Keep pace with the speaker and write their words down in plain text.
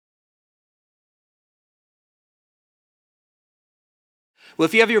Well,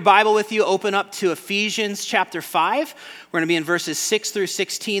 if you have your Bible with you, open up to Ephesians chapter 5. We're going to be in verses 6 through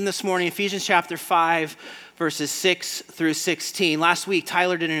 16 this morning. Ephesians chapter 5, verses 6 through 16. Last week,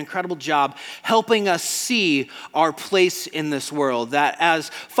 Tyler did an incredible job helping us see our place in this world. That as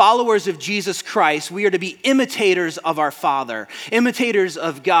followers of Jesus Christ, we are to be imitators of our Father, imitators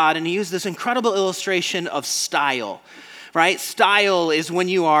of God. And he used this incredible illustration of style. Right? Style is when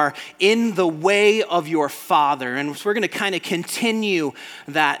you are in the way of your Father. And so we're going to kind of continue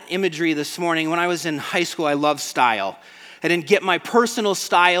that imagery this morning. When I was in high school, I loved style. I didn't get my personal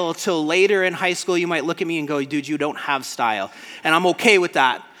style till later in high school. You might look at me and go, dude, you don't have style. And I'm okay with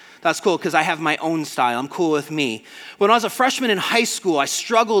that. That's cool because I have my own style. I'm cool with me. When I was a freshman in high school, I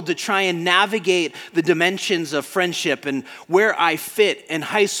struggled to try and navigate the dimensions of friendship and where I fit in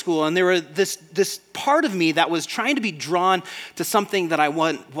high school. And there was this part of me that was trying to be drawn to something that I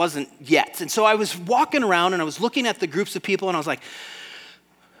wasn't yet. And so I was walking around and I was looking at the groups of people and I was like,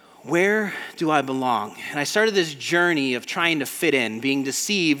 where do I belong? And I started this journey of trying to fit in, being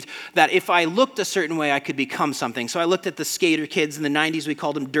deceived that if I looked a certain way, I could become something. So I looked at the skater kids in the 90s. We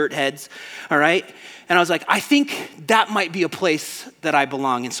called them dirt heads, all right? And I was like, I think that might be a place that I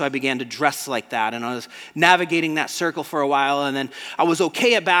belong. And so I began to dress like that. And I was navigating that circle for a while. And then I was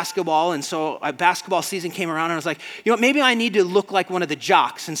okay at basketball. And so basketball season came around and I was like, you know what, maybe I need to look like one of the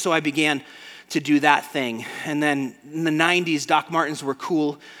jocks. And so I began to do that thing. And then in the 90s, Doc Martens were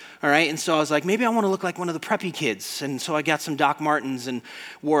cool. All right, and so I was like, maybe I want to look like one of the preppy kids. And so I got some Doc Martens and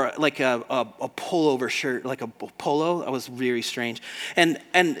wore like a pullover shirt, like a polo. That was very strange. And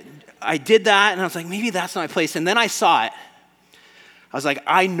I did that, and I was like, maybe that's not my place. And then I saw it. I was like,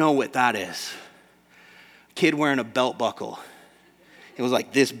 I know what that is. A kid wearing a belt buckle. It was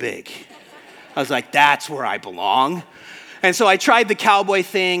like this big. I was like, that's where I belong. And so I tried the cowboy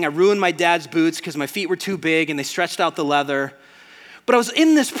thing. I ruined my dad's boots because my feet were too big, and they stretched out the leather. But I was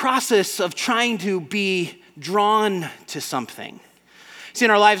in this process of trying to be drawn to something. See,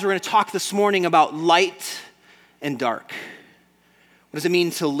 in our lives, we're going to talk this morning about light and dark. What does it mean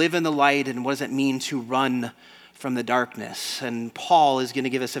to live in the light, and what does it mean to run from the darkness? And Paul is going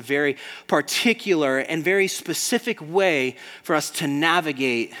to give us a very particular and very specific way for us to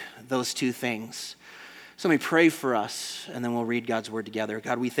navigate those two things. So let me pray for us, and then we'll read God's word together.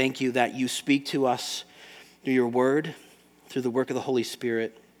 God, we thank you that you speak to us through your word, through the work of the Holy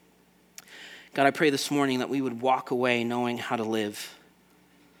Spirit. God, I pray this morning that we would walk away knowing how to live.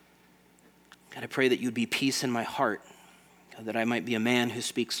 God, I pray that you'd be peace in my heart. God, that I might be a man who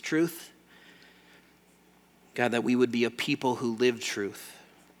speaks truth. God, that we would be a people who live truth.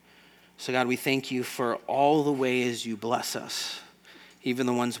 So God, we thank you for all the ways you bless us, even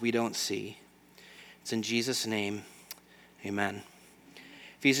the ones we don't see. It's in Jesus' name, amen.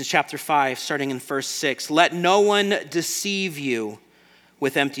 Ephesians chapter 5, starting in verse 6. Let no one deceive you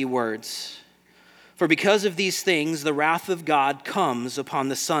with empty words. For because of these things, the wrath of God comes upon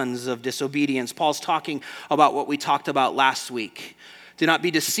the sons of disobedience. Paul's talking about what we talked about last week. Do not be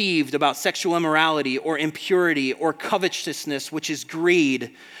deceived about sexual immorality or impurity or covetousness, which is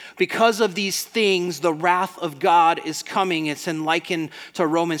greed. Because of these things, the wrath of God is coming. It's in likened to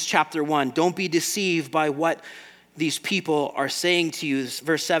Romans chapter 1. Don't be deceived by what these people are saying to you.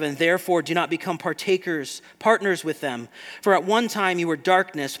 Verse 7, therefore do not become partners with them. For at one time you were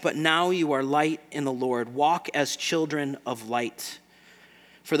darkness, but now you are light in the Lord. Walk as children of light.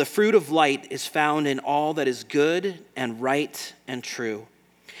 For the fruit of light is found in all that is good and right and true.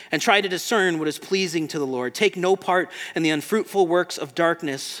 And try to discern what is pleasing to the Lord. Take no part in the unfruitful works of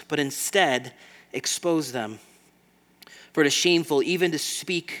darkness, but instead expose them. For it is shameful even to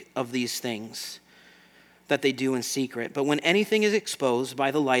speak of these things that they do in secret. But when anything is exposed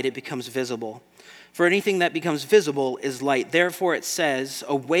by the light, it becomes visible. For anything that becomes visible is light. Therefore it says,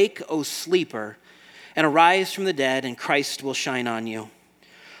 awake, O sleeper, and arise from the dead, and Christ will shine on you.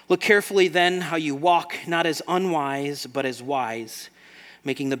 Look carefully then how you walk, not as unwise, but as wise,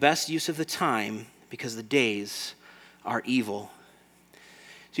 making the best use of the time, because the days are evil.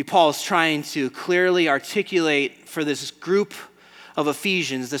 See, Paul is trying to clearly articulate for this group of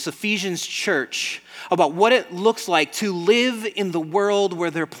Ephesians, this Ephesians church, about what it looks like to live in the world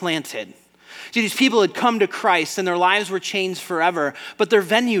where they're planted. See, these people had come to Christ and their lives were changed forever, but their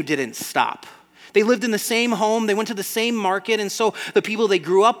venue didn't stop. They lived in the same home, they went to the same market, and so the people they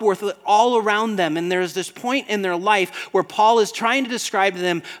grew up with were all around them. And there's this point in their life where Paul is trying to describe to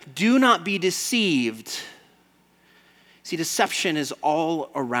them, do not be deceived. See, deception is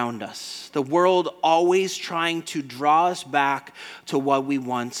all around us. The world always trying to draw us back to what we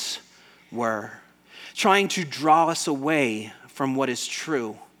once were, trying to draw us away from what is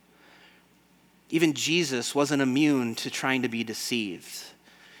true. Even Jesus wasn't immune to trying to be deceived.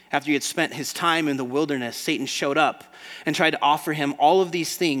 After he had spent his time in the wilderness, Satan showed up and tried to offer him all of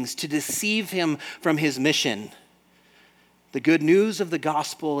these things to deceive him from his mission, the good news of the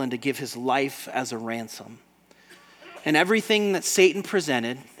gospel, and to give his life as a ransom. And everything that Satan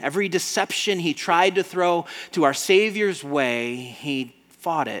presented, every deception he tried to throw to our Savior's way, he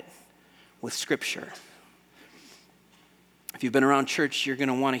fought it with Scripture. If you've been around church, you're going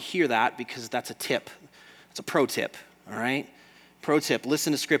to want to hear that because that's a tip. It's a pro tip, all right? Pro tip,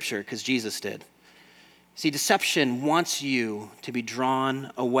 listen to Scripture because Jesus did. See, deception wants you to be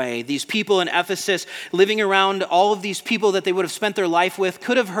drawn away. These people in Ephesus, living around all of these people that they would have spent their life with,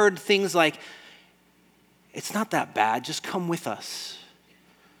 could have heard things like, it's not that bad, just come with us.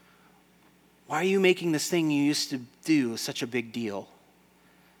 Why are you making this thing you used to do such a big deal?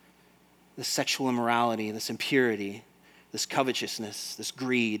 This sexual immorality, this impurity, this covetousness, this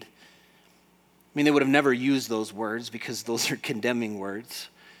greed. I mean, they would have never used those words because those are condemning words.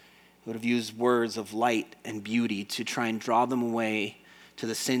 They would have used words of light and beauty to try and draw them away to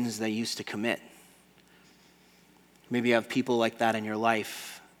the sins they used to commit. Maybe you have people like that in your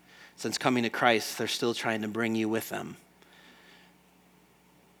life. Since coming to Christ, they're still trying to bring you with them.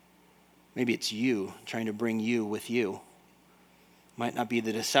 Maybe it's you trying to bring you with you. Might not be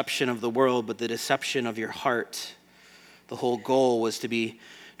the deception of the world, but the deception of your heart. The whole goal was to be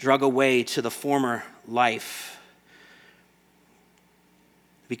drug away to the former life.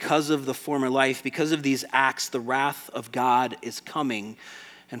 Because of the former life, because of these acts, the wrath of God is coming.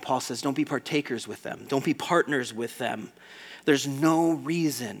 And Paul says, don't be partakers with them. Don't be partners with them. There's no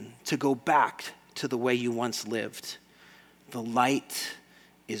reason to go back to the way you once lived. The light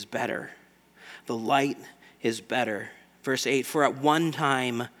is better. The light is better. Verse 8, for at one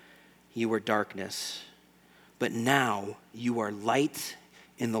time you were darkness, but now you are light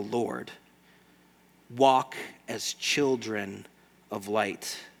in the Lord. Walk as children of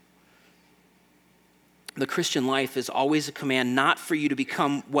light. The Christian life is always a command not for you to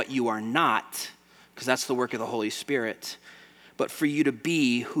become what you are not, because that's the work of the Holy Spirit, but for you to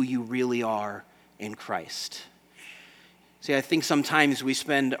be who you really are in Christ. See, I think sometimes we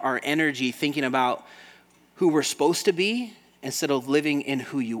spend our energy thinking about who we're supposed to be instead of living in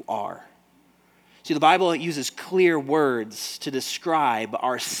who you are. See, the Bible uses clear words to describe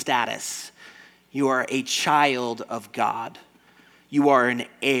our status. You are a child of God. You are an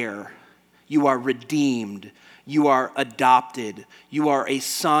heir. You are redeemed. You are adopted. You are a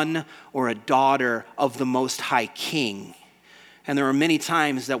son or a daughter of the Most High King. And there are many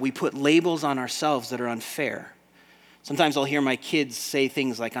times that we put labels on ourselves that are unfair. Sometimes I'll hear my kids say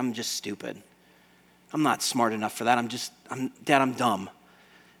things like, I'm just stupid. I'm not smart enough for that. Dad, I'm dumb.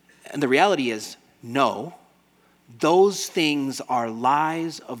 And the reality is, no, those things are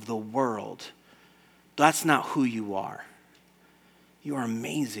lies of the world. That's not who you are. You are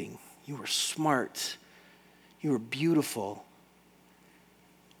amazing. You are smart. You are beautiful.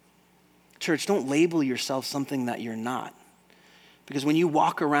 Church, don't label yourself something that you're not. Because when you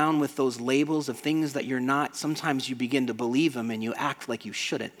walk around with those labels of things that you're not, sometimes you begin to believe them and you act like you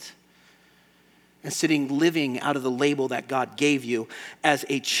shouldn't. And living out of the label that God gave you as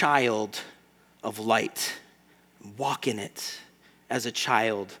a child of light. Walk in it as a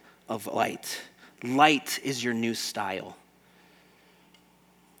child of light. Light is your new style.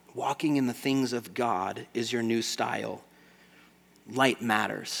 Walking in the things of God is your new style. Light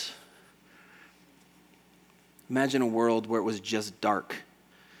matters. Imagine a world where it was just dark.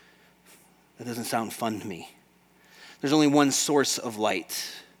 That doesn't sound fun to me. There's only one source of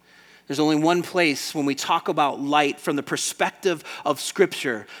light. There's only one place when we talk about light from the perspective of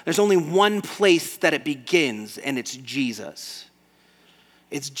Scripture. There's only one place that it begins, and it's Jesus.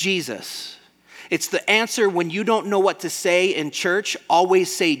 It's Jesus. It's the answer when you don't know what to say in church,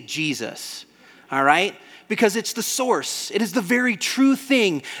 always say Jesus, all right? Because it's the source. It is the very true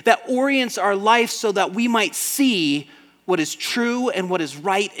thing that orients our life so that we might see what is true and what is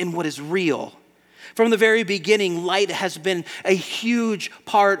right and what is real. From the very beginning, light has been a huge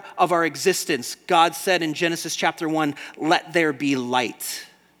part of our existence. God said in Genesis chapter 1, let there be light.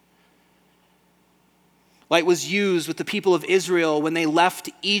 Light was used with the people of Israel when they left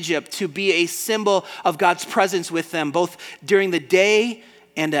Egypt to be a symbol of God's presence with them, both during the day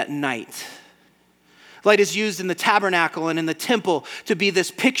and at night. Light is used in the tabernacle and in the temple to be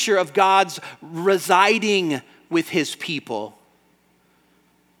this picture of God's residing with his people.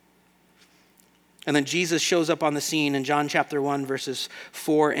 And then Jesus shows up on the scene in John chapter 1, verses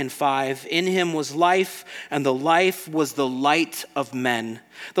 4 and 5. In him was life, and the life was the light of men.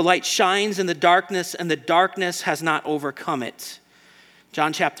 The light shines in the darkness, and the darkness has not overcome it.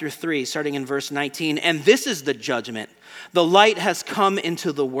 John chapter 3, starting in verse 19. And this is the judgment. The light has come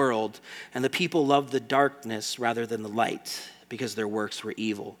into the world, and the people loved the darkness rather than the light, because their works were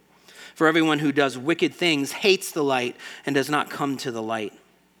evil. For everyone who does wicked things hates the light and does not come to the light,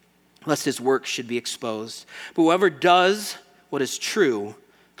 lest his works should be exposed. But whoever does what is true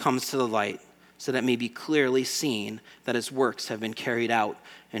comes to the light, so that it may be clearly seen that his works have been carried out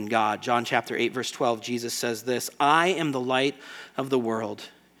in God. John chapter 8, verse 12, Jesus says this, I am the light of the world.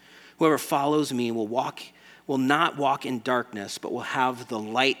 Whoever follows me will not walk in darkness, but will have the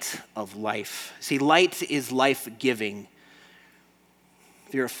light of life. See, light is life-giving.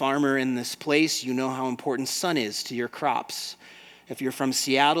 If you're a farmer in this place, you know how important sun is to your crops. If you're from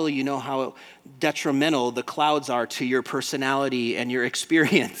Seattle, you know how detrimental the clouds are to your personality and your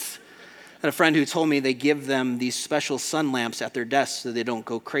experience. I had a friend who told me they give them these special sun lamps at their desks so they don't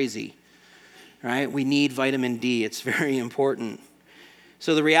go crazy. Right? We need vitamin D. It's very important.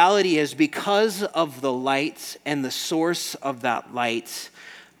 So the reality is, because of the light and the source of that light,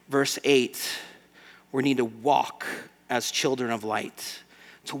 verse 8, we need to walk as children of light,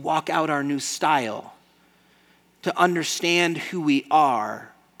 to walk out our new style, to understand who we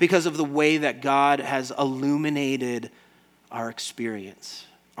are because of the way that God has illuminated our experience,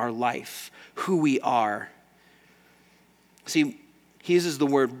 our life, who we are. See, he uses the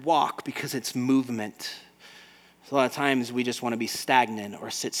word walk because it's movement. So a lot of times we just want to be stagnant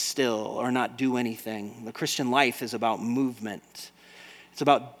or sit still or not do anything. The Christian life is about movement. It's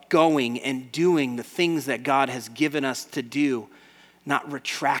about going and doing the things that God has given us to do, not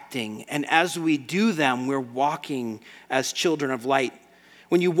retracting. And as we do them, we're walking as children of light.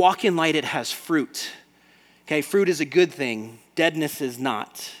 When you walk in light, it has fruit. Okay, fruit is a good thing. Deadness is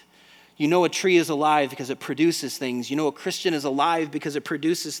not. You know a tree is alive because it produces things. You know a Christian is alive because it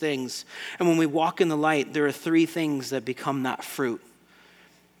produces things. And when we walk in the light, there are three things that become that fruit.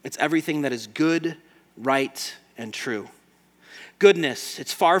 It's everything that is good, right, and true. Goodness,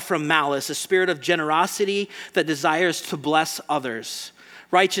 it's far from malice, a spirit of generosity that desires to bless others.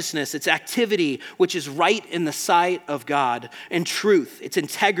 Righteousness, it's activity which is right in the sight of God. And truth, it's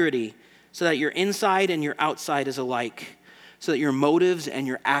integrity, so that your inside and your outside is alike, so that your motives and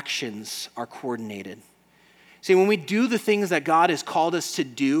your actions are coordinated. See, when we do the things that God has called us to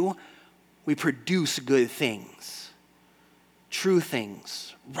do, we produce good things, true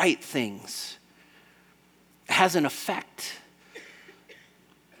things, right things. It has an effect.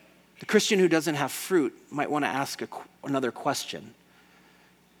 The Christian who doesn't have fruit might want to ask another question.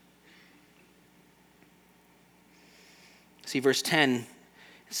 See, verse 10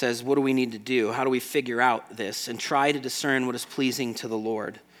 says, what do we need to do? How do we figure out this and try to discern what is pleasing to the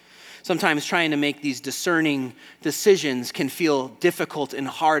Lord? Sometimes trying to make these discerning decisions can feel difficult and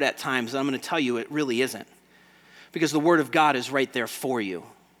hard at times. I'm going to tell you it really isn't, because the Word of God is right there for you.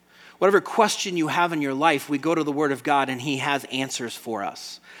 Whatever question you have in your life, we go to the Word of God and He has answers for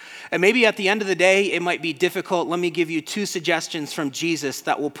us. And maybe at the end of the day, it might be difficult. Let me give you two suggestions from Jesus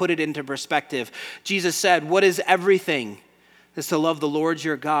that will put it into perspective. Jesus said, what is everything? Is to love the Lord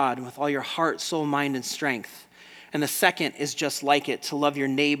your God with all your heart, soul, mind, and strength. And the second is just like it, to love your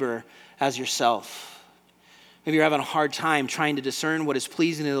neighbor as yourself. Maybe you're having a hard time trying to discern what is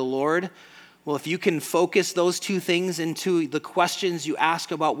pleasing to the Lord. Well, if you can focus those two things into the questions you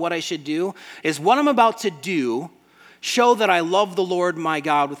ask about what I should do, is what I'm about to do show that I love the Lord my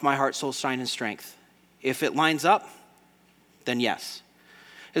God with my heart, soul, mind, and strength? If it lines up, then yes.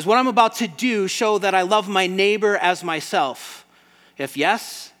 Is what I'm about to do show that I love my neighbor as myself? If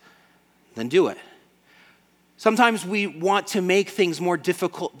yes, then do it. Sometimes we want to make things more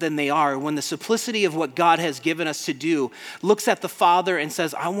difficult than they are, when the simplicity of what God has given us to do looks at the Father and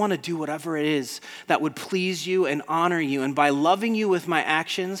says, I want to do whatever it is that would please you and honor you. And by loving you with my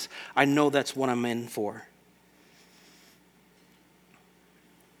actions, I know that's what I'm in for.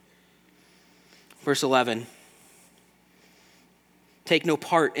 Verse 11. Take no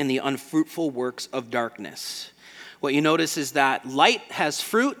part in the unfruitful works of darkness. What you notice is that light has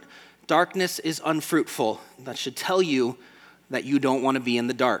fruit, darkness is unfruitful. That should tell you that you don't want to be in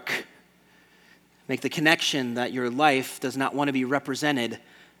the dark. Make the connection that your life does not want to be represented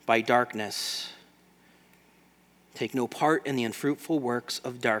by darkness. Take no part in the unfruitful works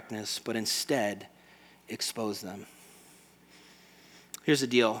of darkness, but instead expose them. Here's the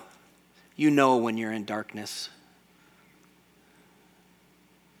deal. You know when you're in darkness.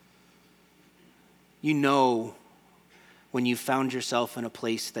 You know when you found yourself in a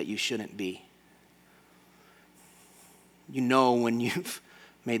place that you shouldn't be. You know when you've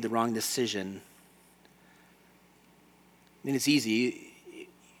made the wrong decision. I mean, it's easy.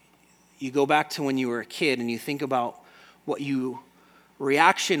 You go back to when you were a kid and you think about what you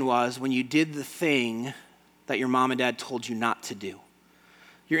reaction was when you did the thing that your mom and dad told you not to do.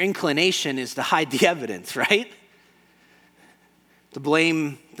 Your inclination is to hide the evidence, right? To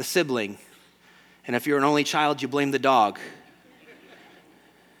blame the sibling. And if you're an only child, you blame the dog.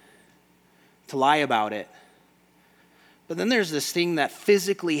 To lie about it. But then there's this thing that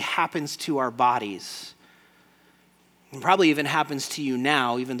physically happens to our bodies. And probably even happens to you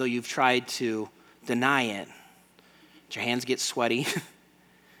now, even though you've tried to deny it. Your hands get sweaty.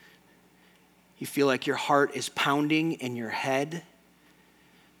 You feel like your heart is pounding in your head.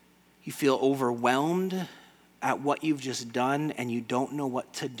 You feel overwhelmed at what you've just done and you don't know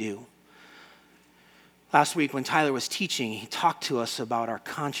what to do. Last week when Tyler was teaching, he talked to us about our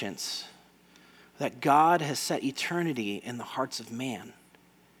conscience, that God has set eternity in the hearts of man.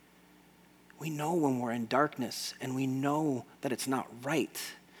 We know when we're in darkness and we know that it's not right.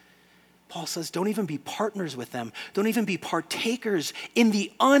 Paul says, don't even be partners with them. Don't even be partakers in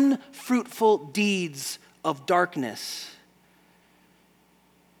the unfruitful deeds of darkness.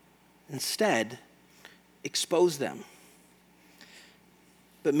 Instead, expose them.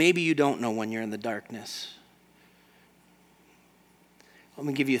 But maybe you don't know when you're in the darkness. Let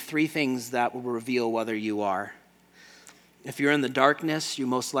me give you 3 things that will reveal whether you are. If you're in the darkness, you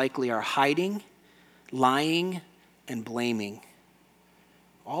most likely are hiding, lying, and blaming.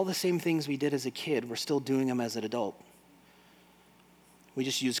 All the same things we did as a kid, we're still doing them as an adult. We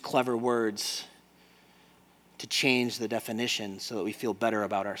just use clever words to change the definition so that we feel better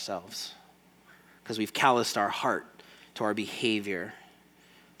about ourselves. Because we've calloused our heart to our behavior,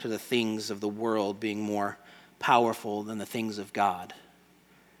 to the things of the world being more powerful than the things of God.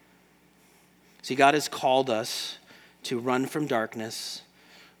 See, God has called us to run from darkness,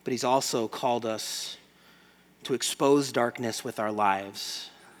 but he's also called us to expose darkness with our lives.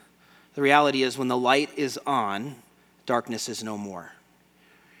 The reality is when the light is on, darkness is no more.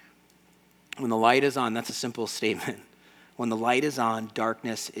 When the light is on, that's a simple statement. When the light is on,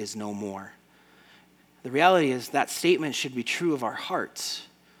 darkness is no more. The reality is that statement should be true of our hearts.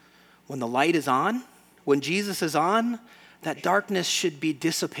 When the light is on, when Jesus is on, that darkness should be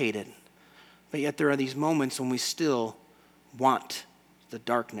dissipated. But yet there are these moments when we still want the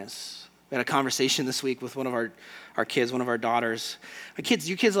darkness. We had a conversation this week with one of our kids, one of our daughters.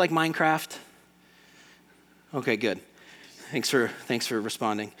 You kids like Minecraft? Okay, good. Thanks for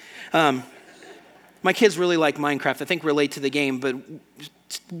responding. My kids really like Minecraft. I think relate to the game, but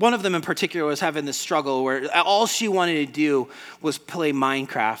one of them in particular was having this struggle where all she wanted to do was play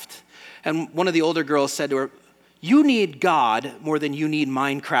Minecraft. And one of the older girls said to her, "You need God more than you need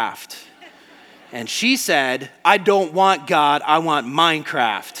Minecraft." And she said, "I don't want God, I want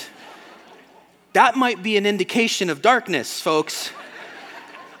Minecraft." That might be an indication of darkness, folks.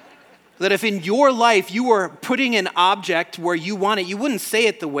 That if in your life you were putting an object where you want it, you wouldn't say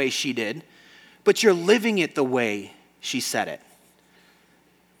it the way she did, but you're living it the way she said it.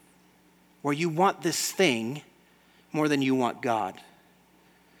 Where you want this thing more than you want God.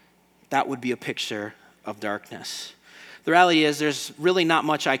 That would be a picture of darkness. The reality is there's really not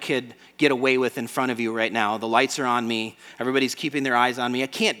much I could get away with in front of you right now. The lights are on me. Everybody's keeping their eyes on me.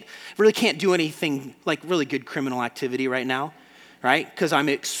 I really can't do anything like really good criminal activity right now, right? Because I'm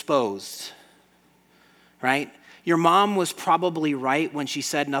exposed, right? Your mom was probably right when she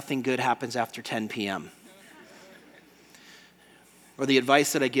said nothing good happens after 10 p.m. Or the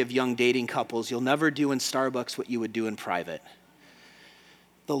advice that I give young dating couples, you'll never do in Starbucks what you would do in private.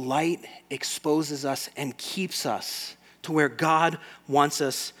 The light exposes us and keeps us to where God wants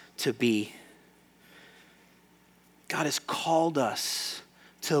us to be. God has called us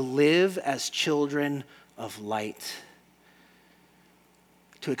to live as children of light,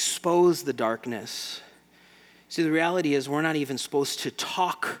 to expose the darkness. See, the reality is we're not even supposed to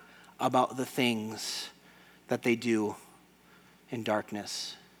talk about the things that they do in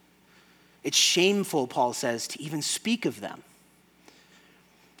darkness. It's shameful, Paul says, to even speak of them.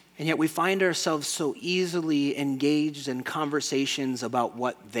 And yet we find ourselves so easily engaged in conversations about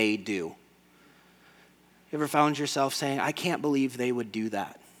what they do. You ever found yourself saying, "I can't believe they would do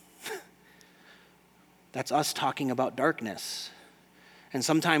that"? That's us talking about darkness. And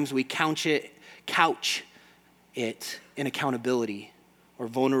sometimes we couch it in accountability or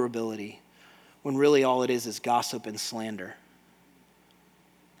vulnerability, when really all it is gossip and slander.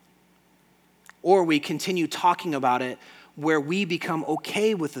 Or we continue talking about it where we become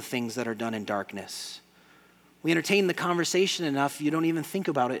okay with the things that are done in darkness. We entertain the conversation enough, you don't even think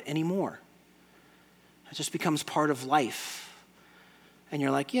about it anymore. It just becomes part of life. And you're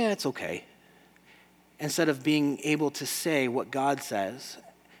like, yeah, it's okay. Instead of being able to say what God says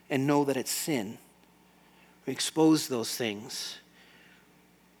and know that it's sin. We expose those things.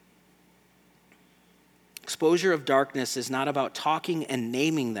 exposure of darkness is not about talking and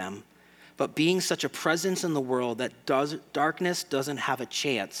naming them, but being such a presence in the world that darkness doesn't have a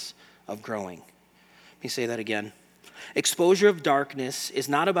chance of growing. Let me say that again. Exposure of darkness is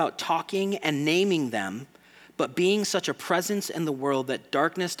not about talking and naming them, but being such a presence in the world that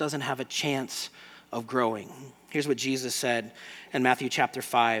darkness doesn't have a chance of growing. Here's what Jesus said in Matthew chapter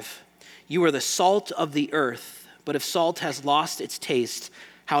 5. You are the salt of the earth, but if salt has lost its taste,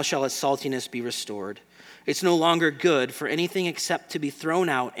 how shall its saltiness be restored? It's no longer good for anything except to be thrown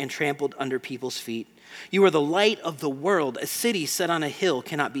out and trampled under people's feet. You are the light of the world. A city set on a hill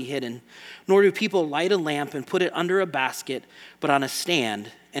cannot be hidden. Nor do people light a lamp and put it under a basket, but on a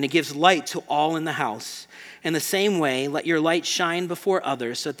stand, and it gives light to all in the house. In the same way, let your light shine before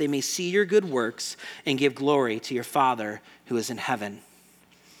others so that they may see your good works and give glory to your Father who is in heaven.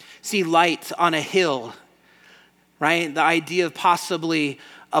 See light on a hill, right? The idea of possibly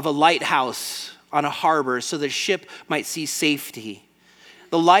of a lighthouse on a harbor so the ship might see safety.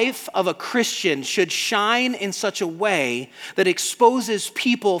 The life of a Christian should shine in such a way that exposes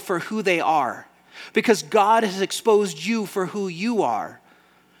people for who they are, because God has exposed you for who you are.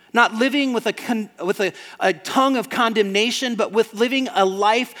 Not living with a tongue of condemnation, but with living a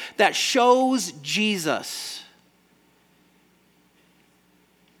life that shows Jesus.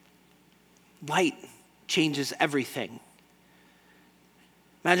 Light changes everything.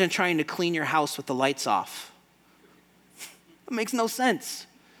 Imagine trying to clean your house with the lights off. It makes no sense.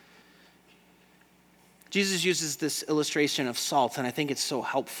 Jesus uses this illustration of salt, and I think it's so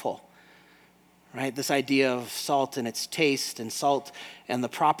helpful, right? This idea of salt and its taste, and salt and the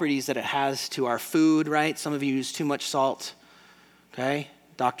properties that it has to our food, right? Some of you use too much salt, okay?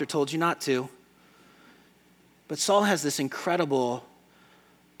 Doctor told you not to. But salt has this incredible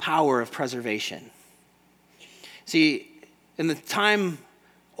power of preservation. See, in the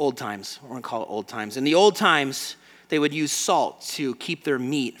old times, we're going to call it old times. In the old times, they would use salt to keep their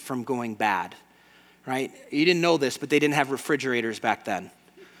meat from going bad, right? You didn't know this, but they didn't have refrigerators back then,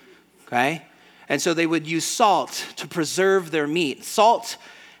 okay? And so they would use salt to preserve their meat. Salt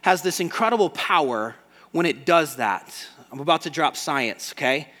has this incredible power when it does that. I'm about to drop science,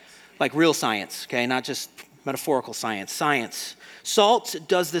 okay? Like real science, okay? Not just metaphorical science, science. Salt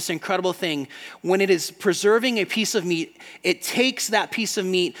does this incredible thing. When it is preserving a piece of meat, it takes that piece of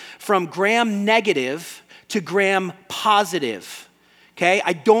meat from gram negative to gram positive, okay?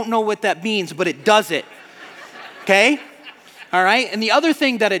 I don't know what that means, but it does it, okay? All right, and the other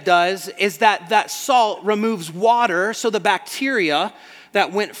thing that it does is that salt removes water, so the bacteria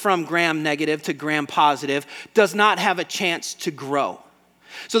that went from gram negative to gram positive does not have a chance to grow.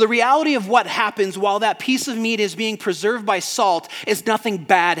 So the reality of what happens while that piece of meat is being preserved by salt is nothing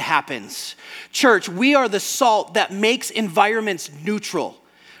bad happens. Church, we are the salt that makes environments neutral.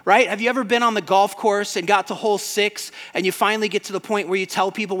 Right? Have you ever been on the golf course and got to hole 6 and you finally get to the point where you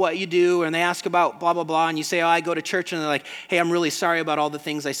tell people what you do and they ask about blah, blah, blah, and you say, oh, I go to church, and they're like, hey, I'm really sorry about all the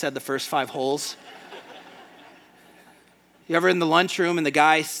things I said the first 5 holes. You ever in the lunchroom and the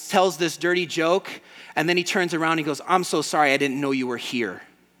guy tells this dirty joke and then he turns around and he goes, I'm so sorry, I didn't know you were here.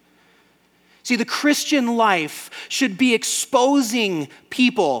 See, the Christian life should be exposing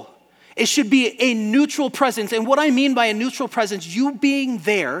people. It should be a neutral presence. And what I mean by a neutral presence, you being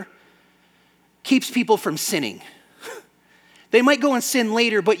there keeps people from sinning. They might go and sin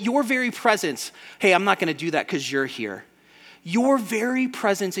later, but your very presence, hey, I'm not going to do that because you're here. Your very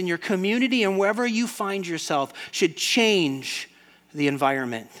presence in your community and wherever you find yourself should change the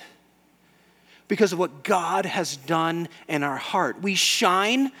environment because of what God has done in our heart. We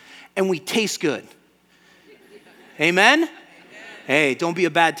shine and we taste good. Amen? Hey, don't be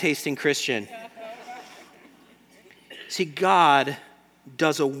a bad tasting Christian. See, God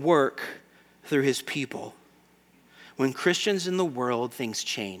does a work through his people. When Christians in the world, things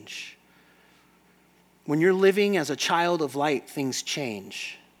change. When you're living as a child of light, things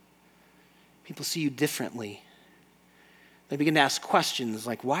change. People see you differently. They begin to ask questions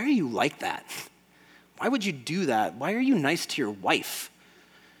like, why are you like that? Why would you do that? Why are you nice to your wife?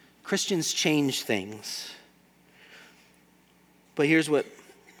 Christians change things. But here's what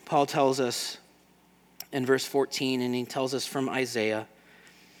Paul tells us in verse 14, and he tells us from Isaiah.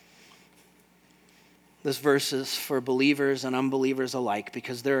 This verse is for believers and unbelievers alike,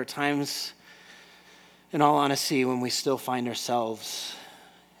 because there are times, in all honesty, when we still find ourselves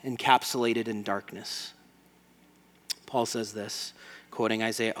encapsulated in darkness. Paul says this, quoting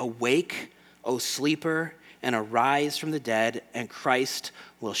Isaiah, "Awake, O sleeper, and arise from the dead, and Christ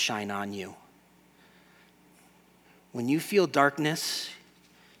will shine on you." When you feel darkness,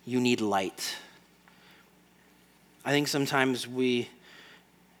 you need light. I think sometimes we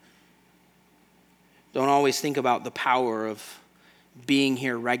don't always think about the power of being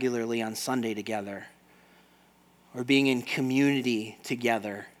here regularly on Sunday together, or being in community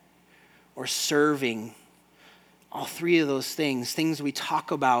together, or serving. All three of those things we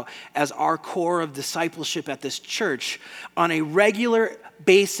talk about as our core of discipleship at this church, on a regular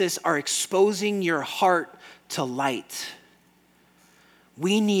basis are exposing your heart to light.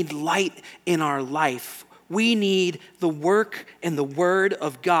 We need light in our life. We need the work and the word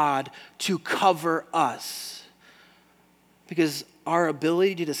of God to cover us. Because our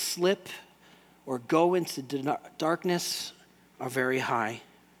ability to slip or go into darkness are very high.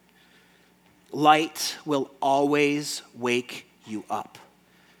 Light will always wake you up.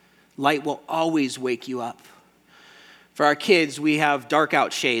 Light will always wake you up. For our kids, we have dark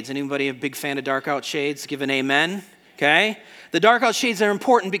out shades. Anybody a big fan of dark out shades? Give an amen. Okay? The dark out shades are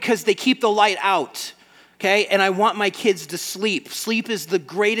important because they keep the light out. Okay? And I want my kids to sleep. Sleep is the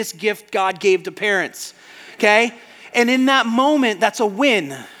greatest gift God gave to parents. Okay? And in that moment, that's a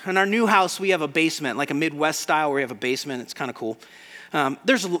win. In our new house, we have a basement, like a Midwest style where we have a basement. It's kind of cool.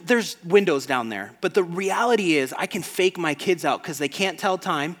 There's windows down there. But the reality is I can fake my kids out because they can't tell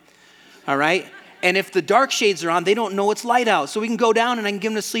time. All right? And if the dark shades are on, they don't know it's light out. So we can go down and I can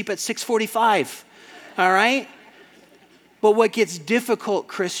give them to sleep at 6:45. All right? But what gets difficult,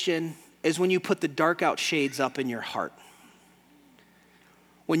 Christian, is when you put the dark out shades up in your heart.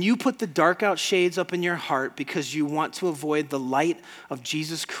 When you put the dark out shades up in your heart because you want to avoid the light of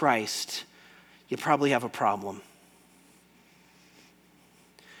Jesus Christ, you probably have a problem.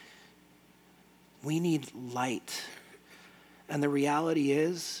 We need light. And the reality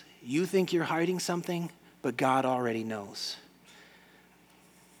is, you think you're hiding something, but God already knows.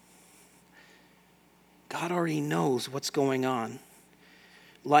 God already knows what's going on.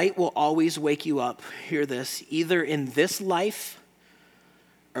 Light will always wake you up, hear this, either in this life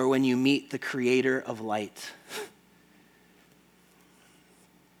or when you meet the creator of light.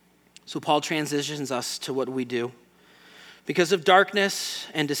 So Paul transitions us to what we do. Because of darkness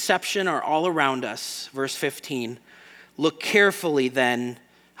and deception are all around us, verse 15, look carefully then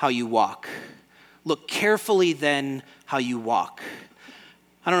how you walk. Look carefully then how you walk.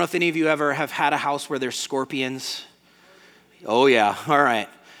 I don't know if any of you ever have had a house where there's scorpions. Oh yeah, all right.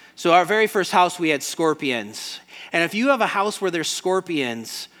 So our very first house, we had scorpions. And if you have a house where there's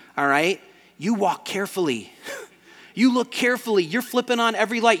scorpions, all right, you walk carefully. You look carefully. You're flipping on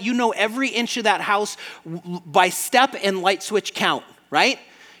every light. You know every inch of that house by step and light switch count, right?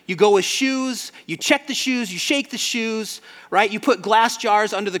 You go with shoes. You check the shoes. You shake the shoes, right? You put glass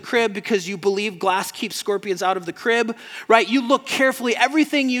jars under the crib because you believe glass keeps scorpions out of the crib, right? You look carefully.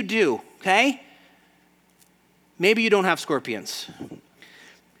 Everything you do, okay? Maybe you don't have scorpions.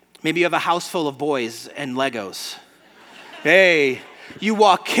 Maybe you have a house full of boys and Legos. Hey, you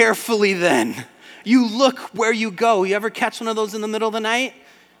walk carefully then. You look where you go. You ever catch one of those in the middle of the night?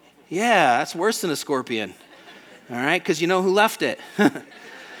 Yeah, that's worse than a scorpion. All right, because you know who left it.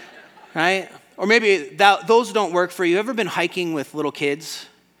 Right? Or maybe those don't work for you. Ever been hiking with little kids?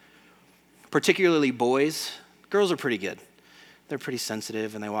 Particularly boys? Girls are pretty good. They're pretty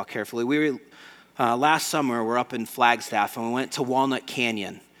sensitive and they walk carefully. We were last summer, we're up in Flagstaff and we went to Walnut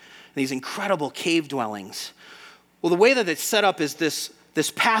Canyon. These incredible cave dwellings. Well, the way that it's set up is this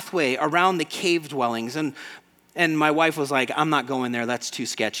pathway around the cave dwellings. And my wife was like, I'm not going there. That's too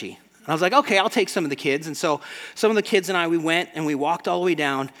sketchy. And I was like, okay, I'll take some of the kids. And so some of the kids and I, we went and we walked all the way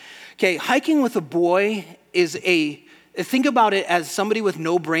down. Okay, hiking with a boy is think about it as somebody with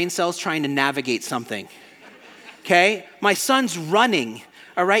no brain cells trying to navigate something. Okay? My son's running,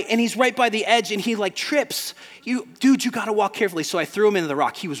 all right? And he's right by the edge and he like trips. Dude, you got to walk carefully. So I threw him into the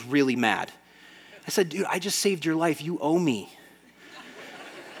rock. He was really mad. I said, dude, I just saved your life. You owe me.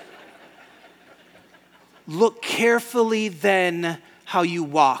 Look carefully then how you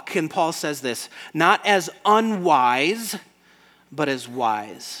walk. And Paul says this, not as unwise, but as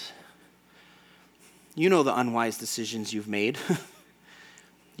wise. You know the unwise decisions you've made.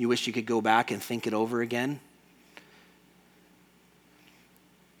 You wish you could go back and think it over again.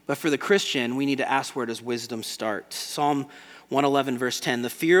 But for the Christian, we need to ask, where does wisdom start? Psalm 111, verse 10, the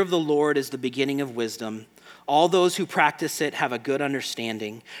fear of the Lord is the beginning of wisdom. All those who practice it have a good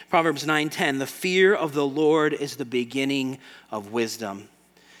understanding. Proverbs 9:10, the fear of the Lord is the beginning of wisdom.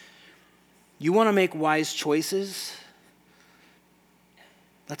 You want to make wise choices?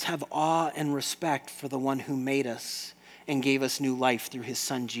 Let's have awe and respect for the one who made us and gave us new life through his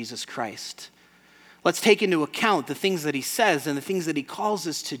son, Jesus Christ. Let's take into account the things that he says and the things that he calls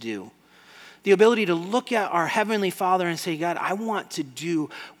us to do. The ability to look at our Heavenly Father and say, God, I want to do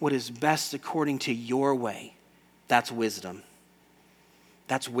what is best according to your way. That's wisdom.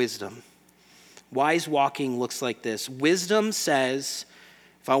 That's wisdom. Wise walking looks like this. Wisdom says,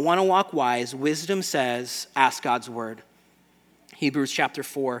 if I want to walk wise, wisdom says, ask God's word. Hebrews chapter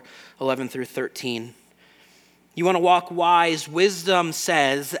 4, 11 through 13. You want to walk wise, wisdom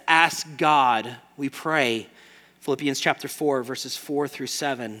says, ask God. We pray. Philippians chapter 4, verses 4 through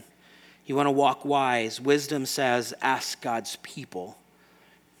 7. You want to walk wise, wisdom says, ask God's people.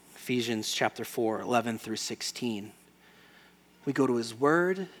 Ephesians chapter 4, 11 through 16. We go to his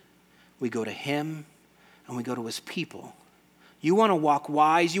word, we go to him, and we go to his people. You want to walk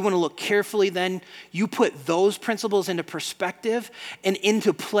wise, you want to look carefully, then you put those principles into perspective and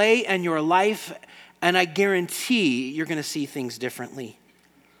into play in your life, and I guarantee you're going to see things differently.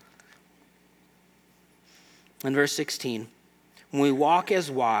 In verse 16, when we walk as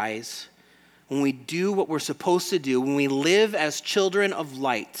wise, when we do what we're supposed to do, when we live as children of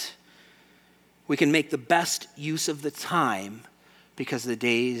light, we can make the best use of the time because the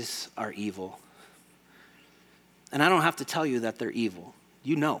days are evil. And I don't have to tell you that they're evil.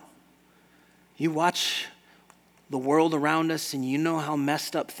 You know. You watch the world around us and you know how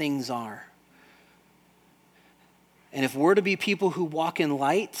messed up things are. And if we're to be people who walk in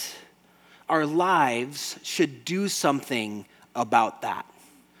light, our lives should do something about that.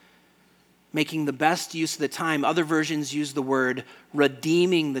 Making the best use of the time. Other versions use the word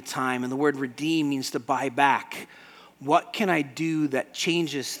redeeming the time, and the word redeem means to buy back. What can I do that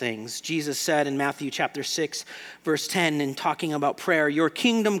changes things? Jesus said in Matthew chapter 6, verse 10, in talking about prayer, your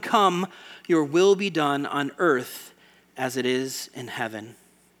kingdom come, your will be done on earth as it is in heaven.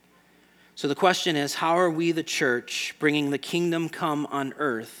 So the question is, how are we, the church, bringing the kingdom come on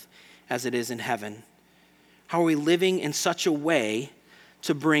earth as it is in heaven? How are we living in such a way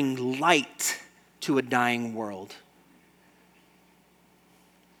to bring light to a dying world?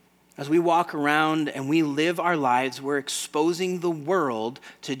 As we walk around and we live our lives, we're exposing the world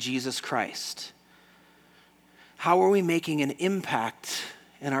to Jesus Christ. How are we making an impact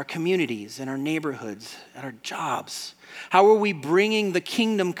in our communities, in our neighborhoods, at our jobs? How are we bringing the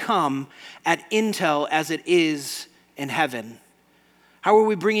kingdom come at Intel as it is in heaven? How are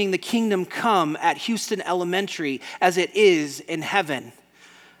we bringing the kingdom come at Houston Elementary as it is in heaven?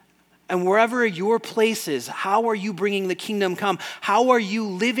 And wherever your place is, how are you bringing the kingdom come? How are you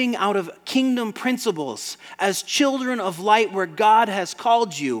living out of kingdom principles as children of light where God has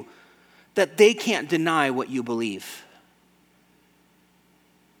called you that they can't deny what you believe?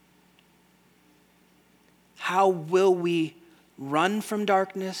 How will we run from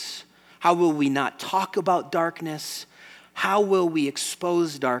darkness? How will we not talk about darkness? How will we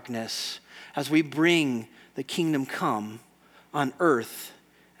expose darkness as we bring the kingdom come on earth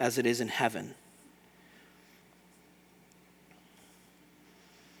as it is in heaven?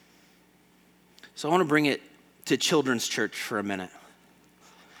 So I want to bring it to Children's Church for a minute.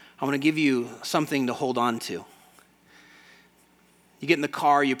 I want to give you something to hold on to. You get in the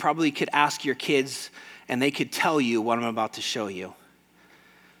car, you probably could ask your kids, and they could tell you what I'm about to show you.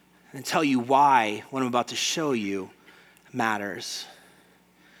 And tell you why what I'm about to show you matters.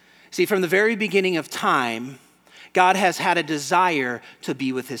 See, from the very beginning of time, God has had a desire to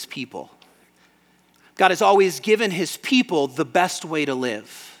be with his people. God has always given his people the best way to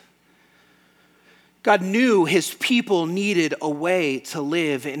live. God knew his people needed a way to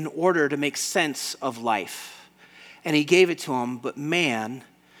live in order to make sense of life. And he gave it to them, but man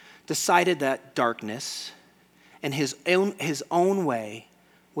decided that darkness and his own way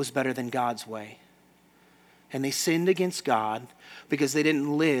was better than God's way. And they sinned against God because they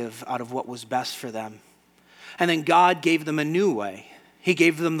didn't live out of what was best for them. And then God gave them a new way. He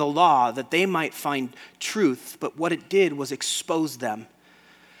gave them the law that they might find truth, but what it did was expose them.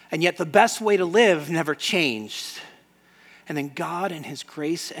 And yet the best way to live never changed. And then God in his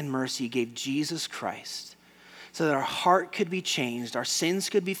grace and mercy gave Jesus Christ so that our heart could be changed, our sins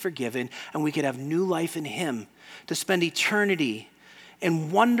could be forgiven, and we could have new life in him to spend eternity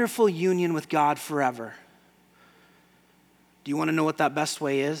in wonderful union with God forever. Do you want to know what that best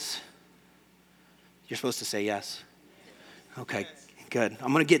way is? You're supposed to say yes. Okay, good.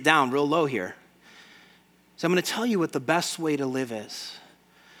 I'm going to get down real low here. So I'm going to tell you what the best way to live is.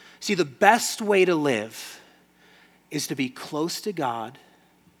 See, the best way to live is to be close to God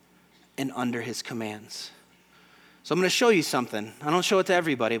and under his commands. So I'm going to show you something. I don't show it to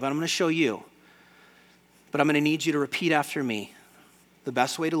everybody, but I'm going to show you. But I'm going to need you to repeat after me. The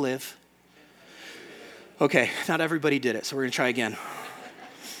best way to live. Okay, not everybody did it, so we're going to try again.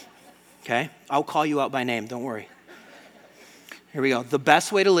 Okay? I'll call you out by name, don't worry. Here we go. The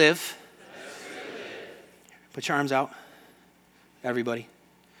best way to live. Put your arms out. Everybody.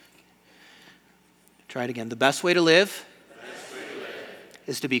 Try it again. The best way to live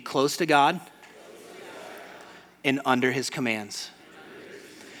is to be close to God and under his commands.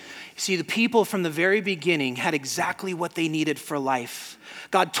 See, the people from the very beginning had exactly what they needed for life.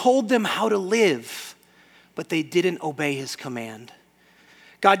 God told them how to live, but they didn't obey his command.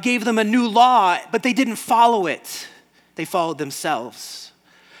 God gave them a new law, but they didn't follow it. They followed themselves.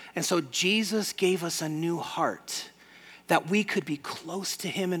 And so Jesus gave us a new heart that we could be close to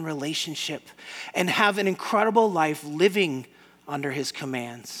him in relationship and have an incredible life living under his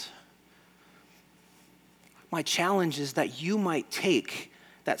commands. My challenge is that you might take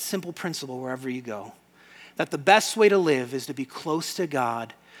that simple principle wherever you go, that the best way to live is to be close to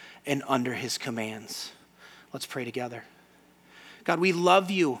God and under his commands. Let's pray together. God, we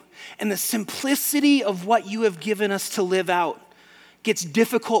love you, and the simplicity of what you have given us to live out gets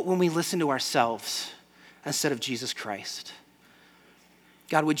difficult when we listen to ourselves instead of Jesus Christ.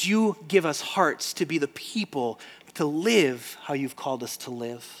 God, would you give us hearts to be the people to live how you've called us to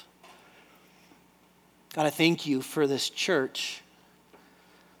live? God, I thank you for this church,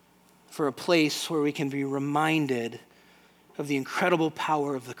 for a place where we can be reminded of the incredible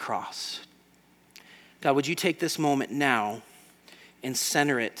power of the cross. God, would you take this moment now and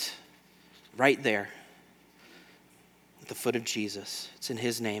center it right there at the foot of Jesus? It's in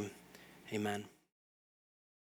his name. Amen.